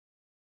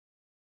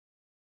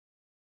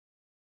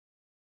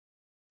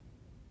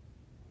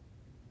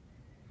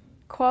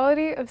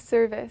Quality of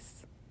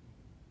service.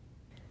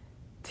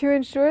 To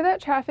ensure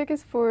that traffic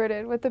is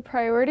forwarded with the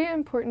priority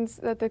importance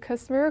that the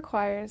customer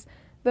requires,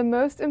 the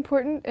most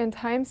important and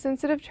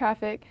time-sensitive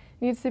traffic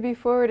needs to be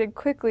forwarded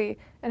quickly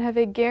and have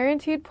a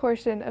guaranteed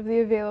portion of the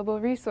available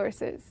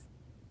resources.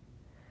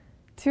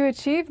 To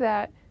achieve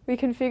that, we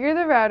configure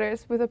the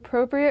routers with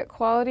appropriate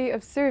quality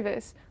of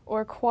service,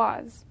 or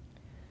QoS.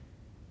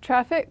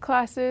 Traffic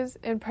classes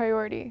and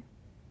priority.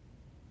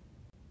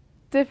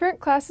 Different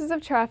classes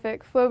of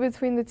traffic flow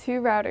between the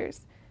two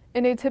routers.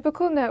 In a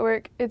typical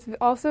network, it's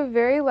also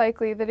very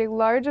likely that a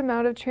large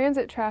amount of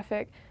transit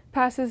traffic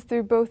passes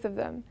through both of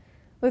them.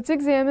 Let's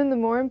examine the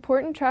more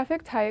important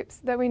traffic types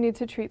that we need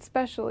to treat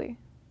specially.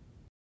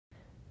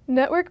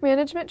 Network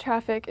management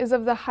traffic is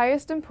of the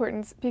highest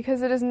importance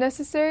because it is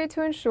necessary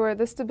to ensure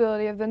the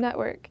stability of the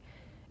network.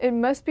 It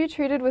must be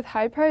treated with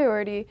high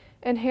priority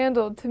and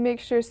handled to make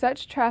sure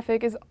such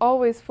traffic is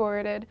always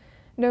forwarded,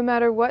 no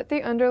matter what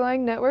the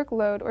underlying network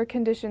load or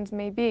conditions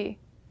may be.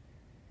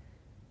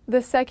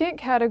 The second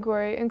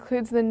category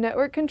includes the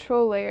network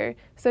control layer,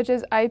 such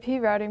as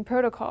IP routing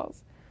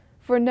protocols.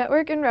 For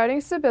network and routing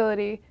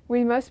stability,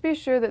 we must be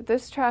sure that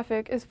this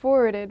traffic is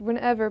forwarded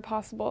whenever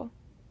possible.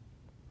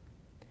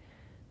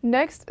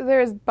 Next,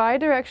 there is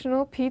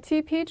bidirectional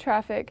PTP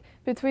traffic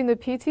between the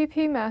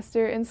PTP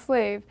master and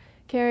slave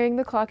carrying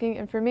the clocking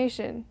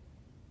information.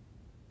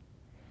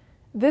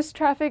 This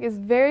traffic is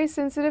very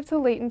sensitive to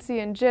latency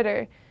and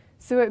jitter,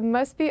 so it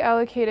must be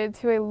allocated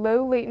to a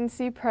low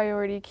latency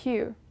priority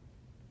queue.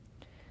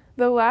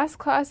 The last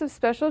class of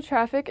special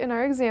traffic in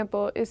our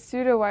example is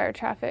pseudowire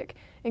traffic,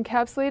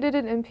 encapsulated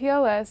in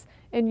MPLS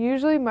and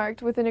usually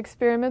marked with an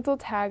experimental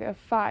tag of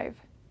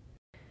 5.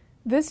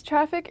 This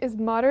traffic is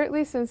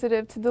moderately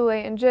sensitive to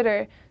delay and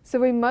jitter, so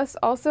we must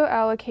also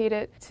allocate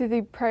it to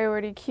the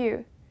priority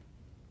queue.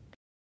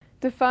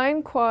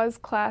 Define QoS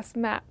class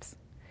maps.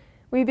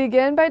 We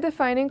begin by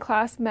defining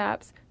class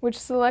maps, which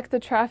select the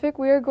traffic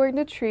we are going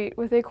to treat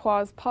with a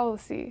QoS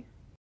policy.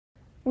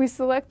 We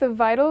select the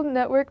vital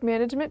network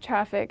management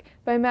traffic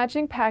by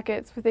matching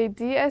packets with a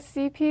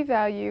DSCP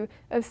value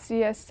of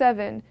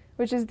CS7,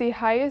 which is the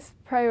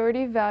highest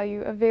priority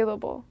value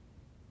available.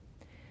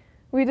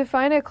 We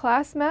define a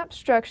class map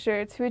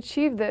structure to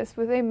achieve this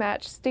with a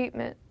match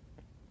statement.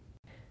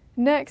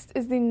 Next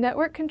is the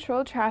network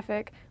control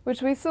traffic,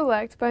 which we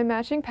select by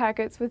matching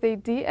packets with a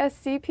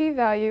DSCP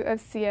value of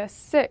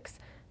CS6,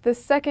 the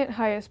second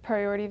highest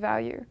priority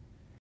value.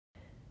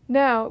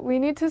 Now, we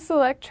need to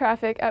select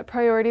traffic at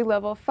priority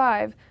level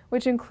 5,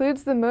 which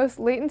includes the most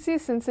latency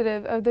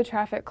sensitive of the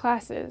traffic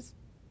classes.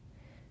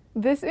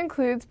 This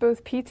includes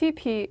both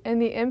PTP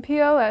and the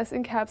MPLS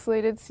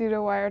encapsulated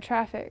pseudowire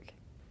traffic.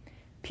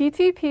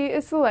 PTP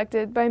is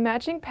selected by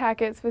matching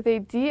packets with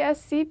a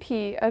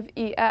DSCP of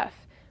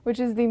EF, which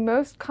is the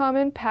most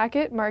common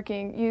packet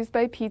marking used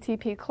by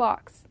PTP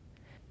clocks.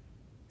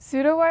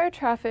 Pseudowire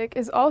traffic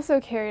is also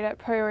carried at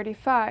priority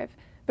 5,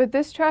 but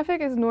this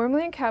traffic is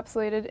normally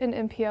encapsulated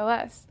in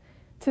MPLS.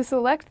 To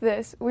select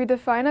this, we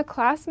define a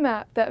class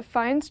map that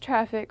finds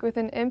traffic with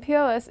an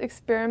MPLS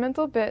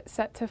experimental bit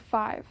set to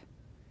 5.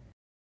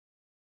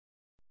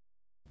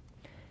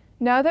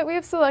 Now that we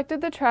have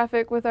selected the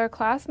traffic with our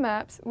class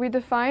maps, we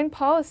define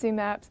policy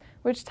maps,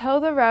 which tell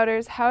the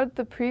routers how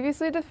the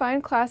previously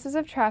defined classes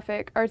of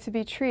traffic are to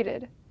be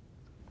treated.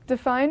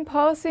 Define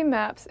policy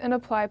maps and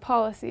apply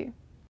policy.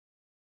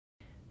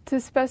 To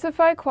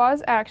specify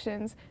QoS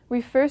actions,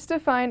 we first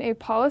define a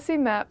policy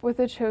map with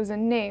a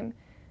chosen name.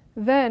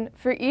 Then,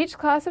 for each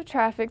class of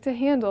traffic to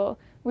handle,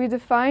 we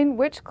define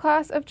which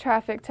class of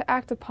traffic to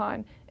act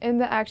upon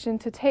and the action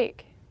to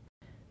take.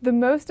 The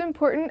most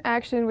important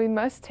action we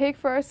must take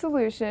for our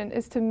solution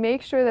is to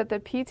make sure that the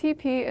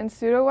PTP and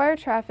pseudowire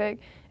traffic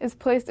is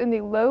placed in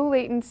the low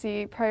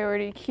latency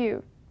priority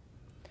queue.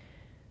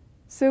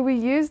 So we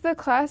use the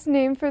class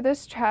name for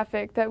this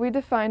traffic that we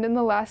defined in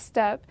the last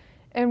step,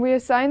 and we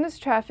assign this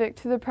traffic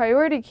to the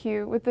priority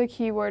queue with the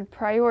keyword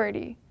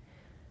priority.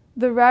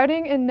 The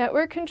routing and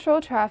network control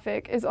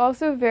traffic is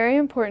also very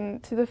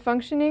important to the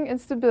functioning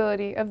and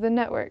stability of the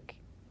network.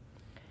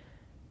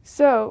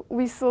 So,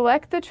 we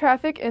select the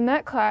traffic in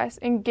that class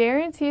and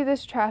guarantee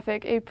this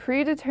traffic a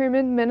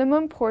predetermined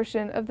minimum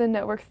portion of the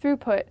network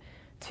throughput,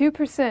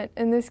 2%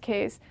 in this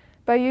case,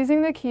 by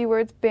using the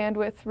keywords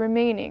bandwidth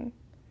remaining.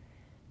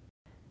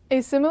 A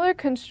similar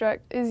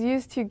construct is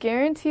used to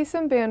guarantee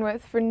some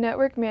bandwidth for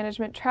network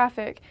management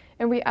traffic,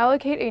 and we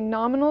allocate a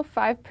nominal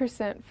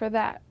 5% for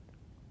that.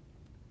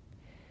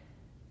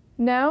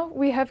 Now,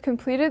 we have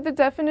completed the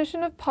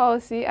definition of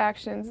policy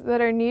actions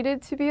that are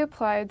needed to be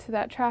applied to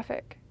that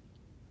traffic.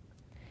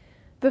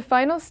 The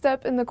final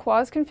step in the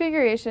QoS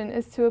configuration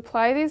is to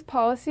apply these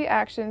policy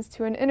actions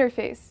to an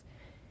interface.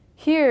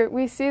 Here,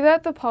 we see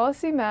that the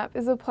policy map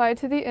is applied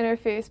to the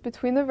interface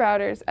between the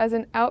routers as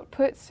an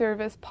output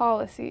service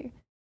policy.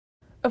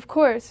 Of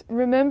course,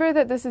 remember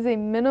that this is a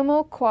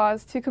minimal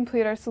QoS to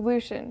complete our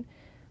solution.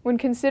 When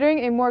considering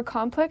a more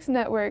complex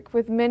network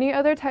with many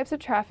other types of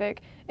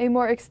traffic, a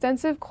more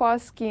extensive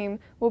QoS scheme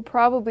will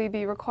probably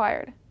be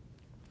required.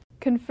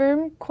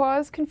 Confirm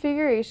QoS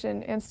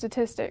configuration and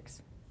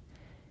statistics.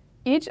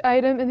 Each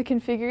item in the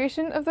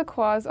configuration of the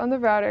QoS on the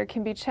router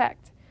can be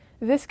checked.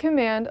 This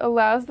command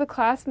allows the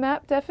class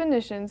map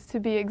definitions to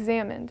be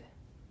examined.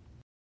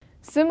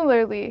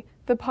 Similarly,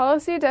 the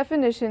policy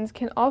definitions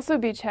can also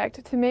be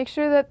checked to make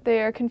sure that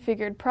they are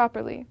configured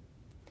properly.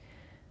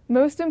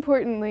 Most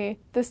importantly,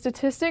 the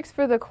statistics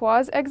for the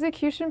QoS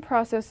execution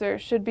processor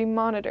should be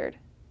monitored.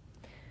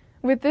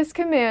 With this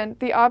command,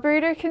 the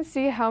operator can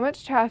see how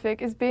much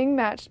traffic is being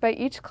matched by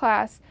each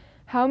class,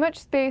 how much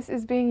space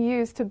is being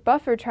used to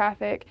buffer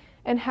traffic,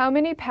 and how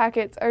many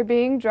packets are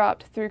being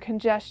dropped through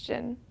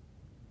congestion.